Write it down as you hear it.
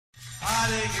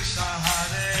Hare Krishna,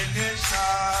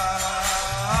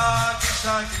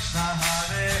 Krishna Krishna,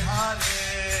 Hare Hare,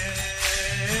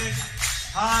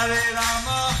 Hare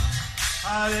Rama,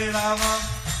 Rama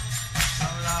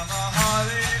Rama,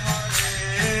 Hare Hare.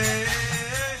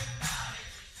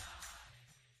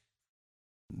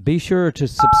 Be sure to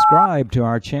subscribe to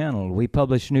our channel. We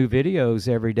publish new videos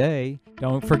every day.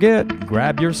 Don't forget,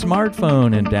 grab your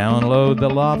smartphone and download the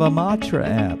Lava Matra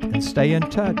app and stay in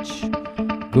touch.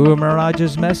 Guru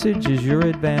Maharaj's message is your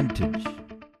advantage.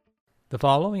 The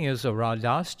following is a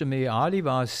Radhastami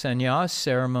Adivas Sannyas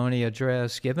ceremony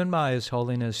address given by His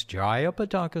Holiness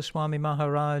Jayapataka Swami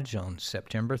Maharaj on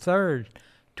September 3rd,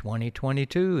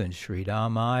 2022 in Sridhar,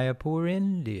 Mayapur,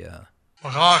 India.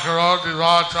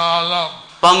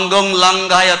 Pangung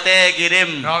langhayate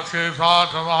girim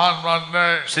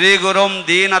Shri Gurum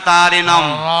Dinatarinam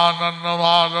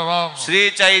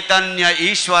Shri Chaitanya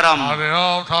Ishwaram.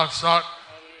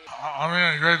 আমি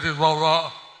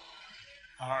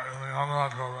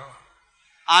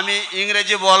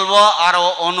ইংরেজি বলবো আর ও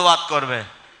অনুবাদ করবে.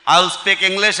 I will speak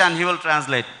English and he will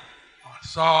translate.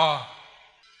 So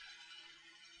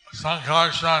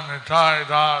Sankarshan Nitai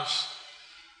Das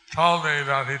told me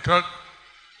that he took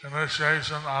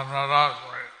initiation on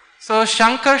Radhastami. So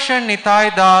Shankarshan Nitai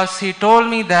Das, he told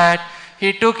me that he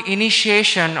took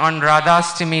initiation on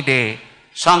Radhastami day.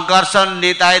 শঙ্করশন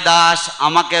Nitai Das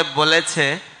আমাকে বলেছে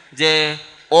যে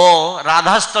ও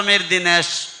রাধাষ্টমীর দিনে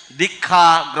দীক্ষা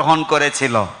গ্রহণ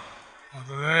করেছিল।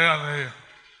 Today on the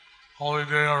holy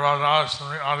day of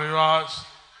Radhastami, Adivas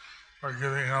are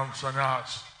giving him sannyas.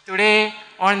 Today,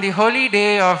 on the holy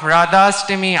day of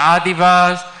Radhastami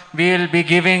Adivas, we will be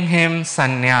giving him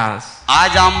sannyas.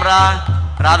 আজ আমরা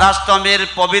রাধাষ্টমীর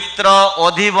পবিত্র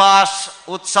অধিবাস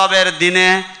উৎসবের দিনে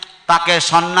তাকে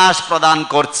সন্ন্যাস প্রদান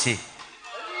করছি।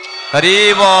 হরি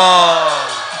বল।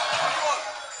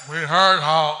 We heard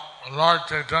how Lord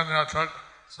Chaitanya took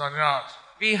sannyas.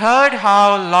 We heard how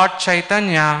Lord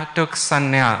Chaitanya took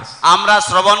sannyas. আমরা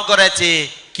শ্রবণ করেছি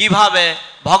কিভাবে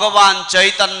ভগবান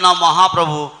চৈতন্য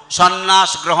মহাপ্রভু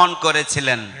সন্ন্যাস গ্রহণ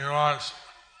করেছিলেন। He was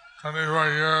 24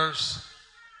 years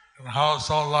in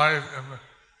household life in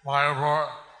Mayapur.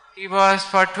 He was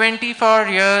for 24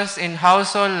 years in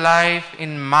household life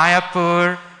in Mayapur.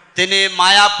 তিনি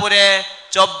মায়াপুরে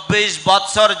 24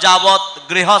 বৎসর যাবৎ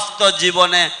গৃহস্থ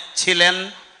জীবনে ছিলেন।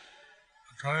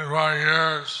 24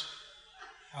 years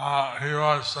he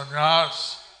was sannyas.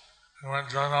 He went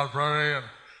to Jagannath Puri in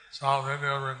South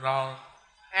India, Vrindavan.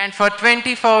 And for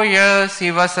 24 years he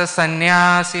was a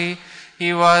sannyasi.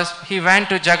 He went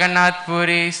to Jagannath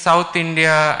Puri, South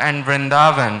India and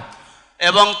Vrindavan.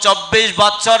 এবং 24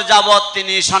 বৎসর যাবৎ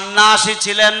তিনি সন্ন্যাসী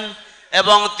ছিলেন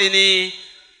এবং তিনি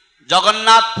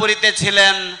জগন্নাথপুরীতে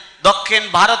ছিলেন, দক্ষিণ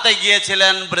ভারতে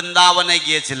গিয়েছিলেন, বৃন্দাবনে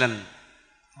গিয়েছিলেন।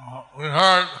 We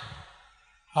heard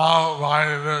how by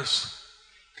this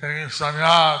taking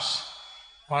sannyas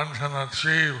one can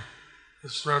achieve the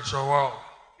spiritual world.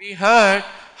 We heard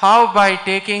how by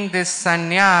taking this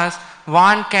sannyas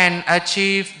one can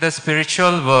achieve the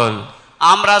spiritual world.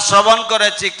 আমরা শ্রবণ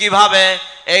করেছি কিভাবে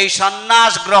এই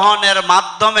সন্ন্যাস গ্রহণের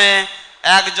মাধ্যমে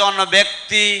একজন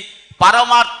ব্যক্তি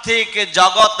পারমার্থিক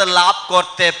জগৎ লাভ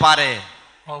করতে পারে।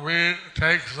 We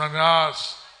take sannyas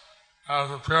as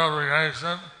a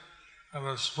purification and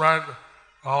to spread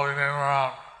the holy name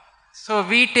around. So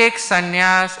we take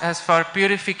sannyas as for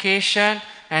purification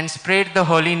and spread the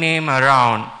holy name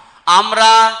around.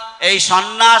 আমরা এই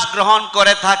সন্ন্যাস গ্রহণ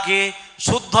করে থাকি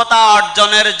শুদ্ধতা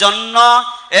অর্জনের জন্য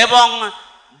এবং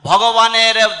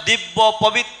ভগবানের দিব্য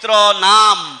পবিত্র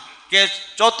নামকে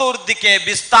চতুর্দিকে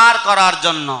বিস্তার করার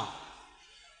জন্য।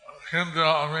 Hindu,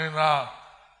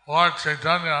 Lord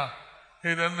Chaitanya,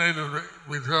 he didn't need to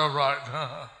be purified.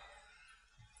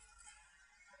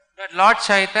 But Lord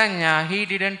Chaitanya, he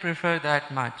didn't prefer that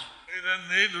much. He didn't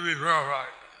need to be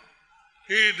purified.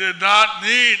 He did not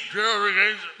need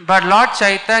purification. But Lord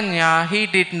Chaitanya, he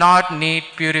did not need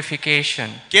purification.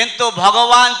 কিন্তু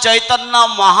ভগবান চৈতন্য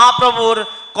মহাপ্রভুর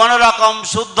কোন রকম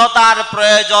শুদ্ধতার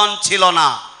প্রয়োজন ছিল না।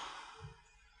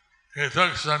 He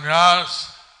took sannyas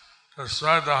to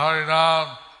spread the Harinam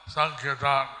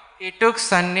Sankirtan. He took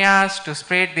sannyas to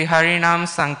spread the Harinam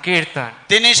Sankirtan.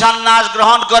 তিনি সন্ন্যাস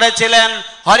গ্রহণ করেছিলেন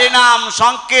হরিনাম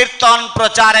সংকীর্তন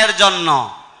প্রচারের জন্য।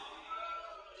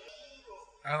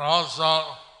 And also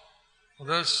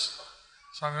this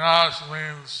sannyas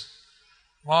means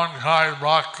Mankai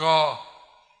Bhakko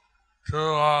to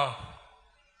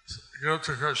give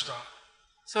to Krishna.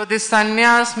 So this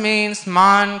sannyas means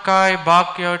man kai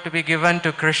bhakya to be given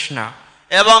to Krishna.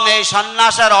 এবং এই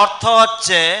সন্ন্যাসের অর্থ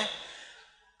হচ্ছে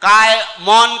কায়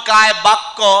মন কায়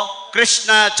বাক্য কৃষ্ণ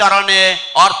চরণে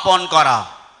অর্পণ করা।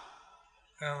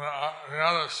 and the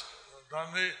other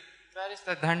Dandi. Where is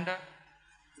the danda?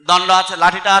 দণ্ড আছে,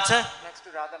 লাঠিটা আছে। Next to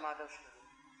Radha Madhav.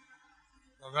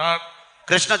 So that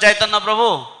Krishna Chaitanya প্রভু,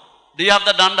 ডু ইউ হ্যাভ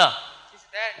দ্য দণ্ড? It's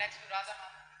there next to Radha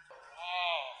Madhav.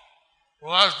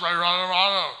 blessed by Radha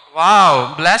Madhav.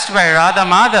 Wow, blessed by Radha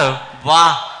Madhav.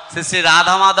 বাহ, শ্রী শ্রী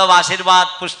রাধা মাধব আশীর্বাদ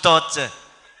পুষ্ট হচ্ছে।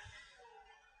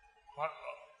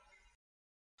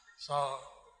 So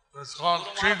it's called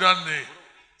Tridandi.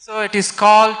 So it is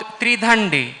called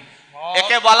Tridhandi.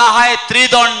 একে বলা হয়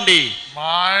ত্রিদণ্ডী।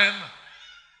 Mind,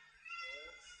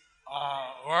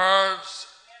 words,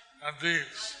 and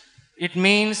deeds. It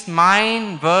means mind,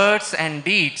 words and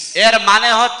deeds. এর মানে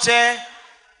হচ্ছে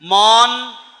মন,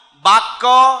 বাক্য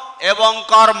এবং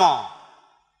কর্ম।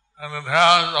 And it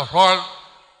has a fourth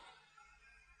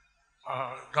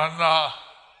danda,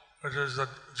 which is the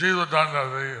Jiva danda,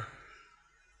 the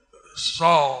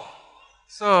soul.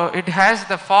 So it has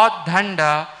the fourth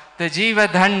dhanda, the Jiva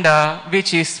dhanda,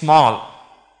 which is small.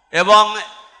 এবং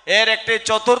এর একটি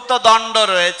চতুর্থ দণ্ড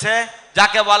রয়েছে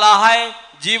যাকে বলা হয়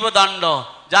জীবদণ্ড,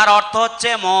 যার অর্থ হচ্ছে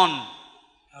মন।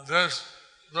 And this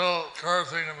little curved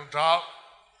thing in the top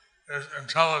is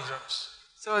intelligence.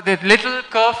 So the little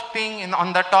curved thing on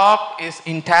the top is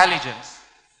intelligence.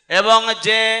 এবং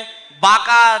যে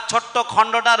বাঁকা ছোট্ট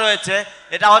খণ্ডটা রয়েছে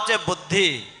এটা হচ্ছে বুদ্ধি।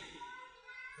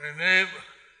 We need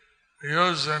to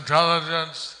use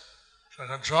intelligence to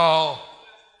control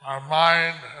our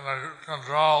mind and to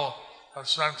control our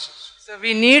senses. So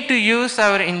we need to use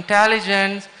our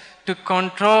intelligence to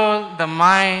control the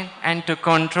mind and to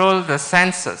control the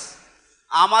senses.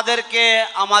 আমাদেরকে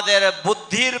আমাদের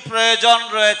বুদ্ধির প্রয়োজন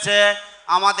রয়েছে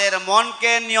আমাদের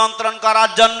মনকে নিয়ন্ত্রণ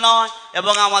করার জন্য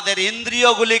এবং আমাদের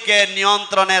ইন্দ্রিয়গুলিকে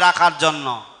নিয়ন্ত্রণে রাখার জন্য।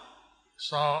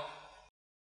 So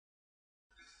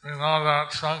we know that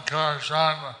Shankar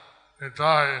Shan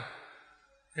Nitai,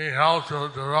 he helped to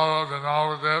develop the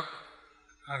Navadip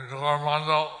and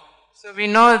Gaur-mandal. So we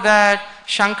know that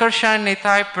Shankarshan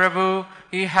Nitai Prabhu,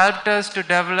 he helped us to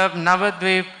develop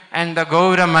Navadvip and the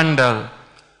Gaura Mandal.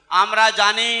 আমরা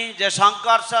জানি যে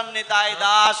শঙ্করসন নিতাই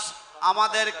দাস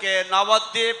আমাদেরকে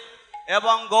নবদ্বীপ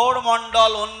এবং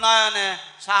গৌড়মণ্ডল উন্নয়নে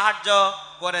সাহায্য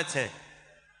করেছে।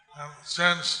 And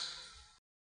since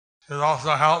it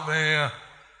also helped me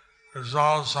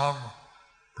resolve some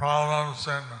problems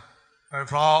in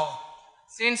Nepal,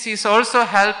 Since he's also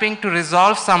helping to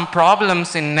resolve some problems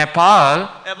in Nepal,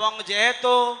 এবং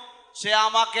যেহেতু সে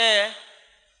আমাকে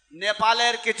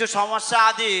নেপালের কিছু সমস্যা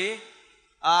আদি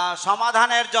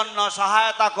সমাধানের জন্য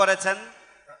সহায়তা করেছেন,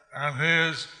 and he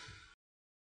is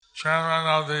chairman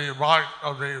of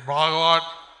the Bhagavat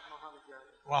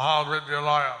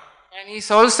Mahavidyalaya. and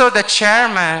he's also the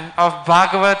chairman of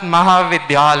Bhagavat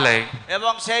Mahavidyalaya.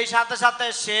 এবং সেই সাথে সাথে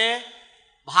সে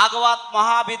ভাগবত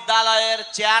মহাবিদ্যালয়ের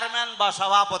চেয়ারম্যান বা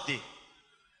সভাপতি।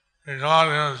 He got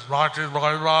his Bhakti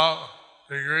Vaibhav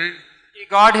degree. He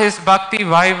got his Bhakti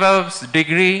Vaibhav's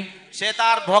degree. সে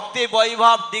তার ভক্তি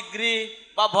বৈভব ডিগ্রি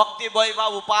বা ভক্তি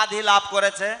বৈভব উপাধি লাভ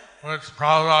করেছে, Which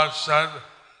Prabhupada said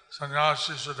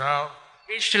sannyasi should have.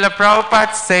 Which Srila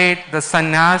Prabhupada said the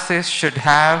sannyasis should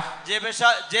have.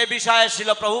 যে বিষয়ে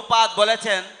শিল প্রভুপাদ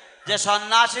বলেছেন যে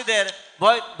সন্ন্যাসীদের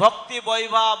ভক্তি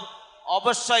বৈভব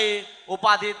অবশ্যই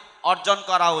উপাধি অর্জন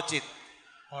করা উচিত।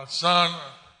 But soon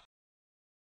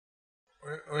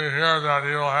we hear that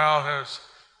he will have his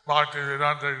Bhakti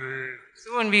Vedanta degree.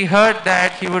 Soon we heard that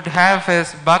he would have his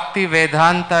Bhakti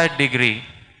Vedanta degree.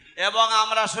 এবং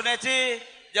আমরা শুনেছি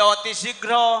যে অতি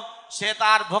শীঘ্র সে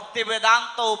তার ভক্তি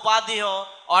বেদান্ত উপাধিও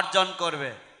অর্জন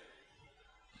করবে।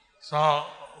 So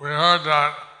we heard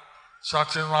that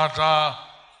Sachin Mata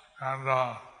and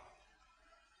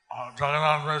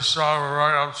Jagannath Mishra were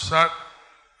very upset,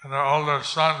 and their older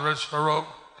son Vishwarup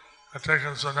had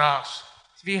taken sannyas.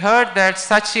 We heard that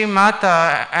Sachi Mata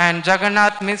and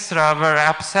Jagannath Mishra were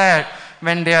upset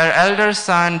when their elder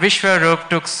son Vishwarup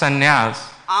took sannyas.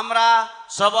 আমরা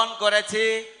শ্রবণ করেছি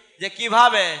যে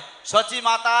কিভাবে সচী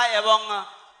মাতা এবং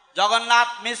জগন্নাথ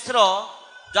মিশ্র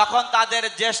যখন তাদের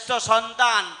জ্যেষ্ঠ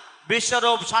সন্তান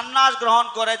বিশ্বরূপ সন্ন্যাস গ্রহণ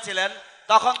করেছিলেন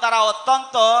তখন তারা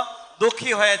অত্যন্ত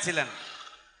দুঃখী হয়েছিলেন।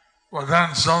 But then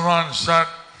someone said,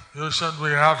 you should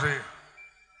be happy.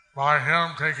 By him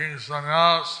taking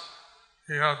sannyas,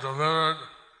 he has delivered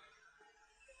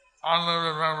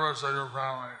unlimited members of your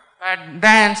family. But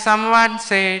then someone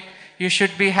said, you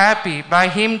should be happy. By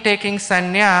him taking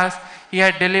sannyas, he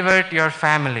had delivered your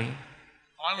family.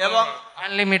 এবং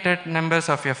Unlimited members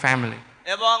of your family.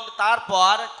 এবং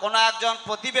তারপর কোন একজন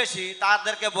প্রতিবেশী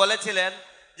তাদেরকে বলেছিলেন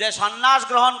যে সন্ন্যাস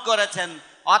গ্রহণ করেছেন,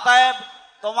 অতএব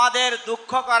তোমাদের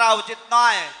দুঃখ করা উচিত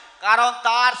নয়, কারণ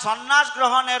তার সন্ন্যাস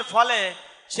গ্রহণের ফলে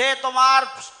সে তোমার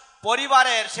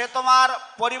পরিবারের, সে তোমার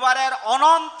পরিবারের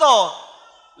অনন্ত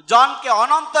জনকে,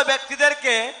 অনন্ত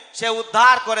ব্যক্তিদেরকে সে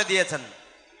উদ্ধার করে দিয়েছেন।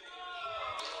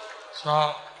 So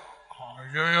I'm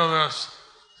giving you this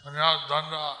sannyas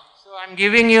danda. So I'm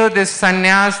giving you this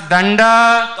sannyas danda.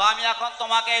 তো আমি এখন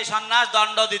তোমাকে এই সন্ন্যাস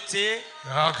দণ্ড দিচ্ছি।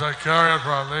 You have to carry it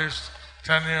for at least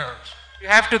 10 years. You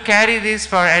have to carry this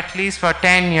for at least for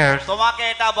 10 years. তোমাকে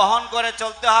এটা বহন করে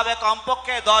চলতে হবে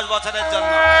কমপক্ষে 10 বছরের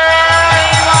জন্য।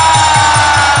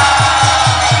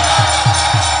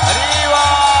 হরি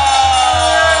বল,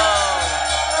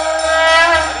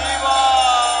 হরি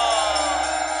বল।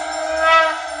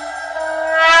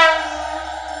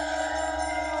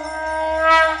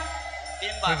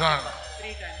 তিনবার।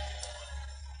 Three times.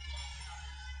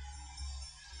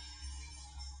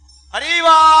 হরি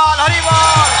বল, হরি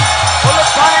বল।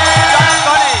 উলুধ্বনি,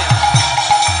 জয়ধ্বনি।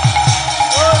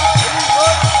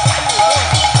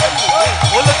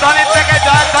 উলুধ্বনির থেকে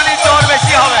জয়ধ্বনি জোর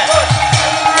বেশি হবে।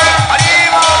 হরি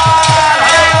বল,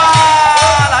 হরি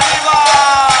বল, হরি বল।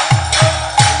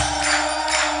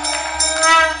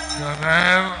 Your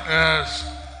name is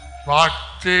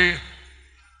Bhakti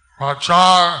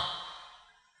Prachar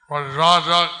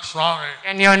Vadraja Swami.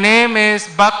 And your name is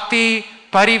Bhakti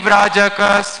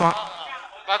Parivrajaka Swami.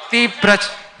 Bhakti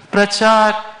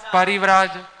Prachar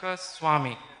Parivrajaka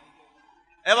Swami.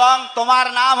 এবং তোমার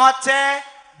নাম হচ্ছে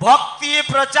ভক্তি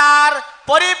প্রচার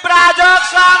পরিব্রাজক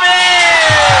স্বামী।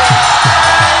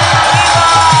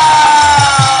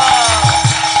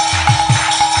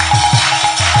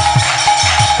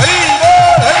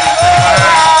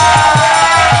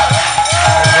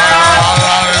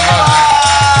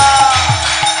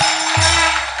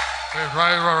 We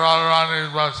pray for Radharani's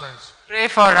blessings. Pray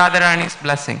for Radharani's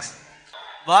blessings.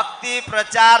 ভক্তি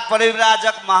প্রচার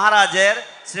পরিব্রাজক মহারাজের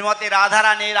শ্রীমতী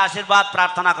রাধারানীর আশীর্বাদ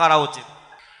প্রার্থনা করা উচিত।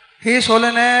 His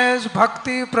Holiness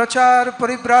Bhakti Prachar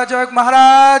Parivrajak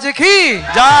Maharaj ki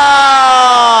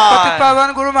Joy, Patit Pavan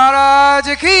Guru Maharaj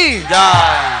ki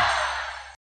Joy.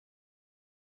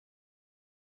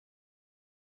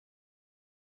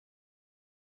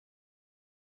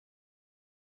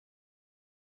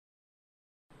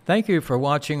 Thank you for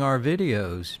watching our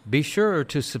videos. Be sure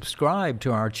to subscribe to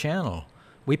our channel.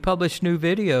 We publish new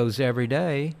videos every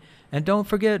day, and don't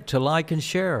forget to like and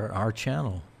share our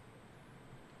channel.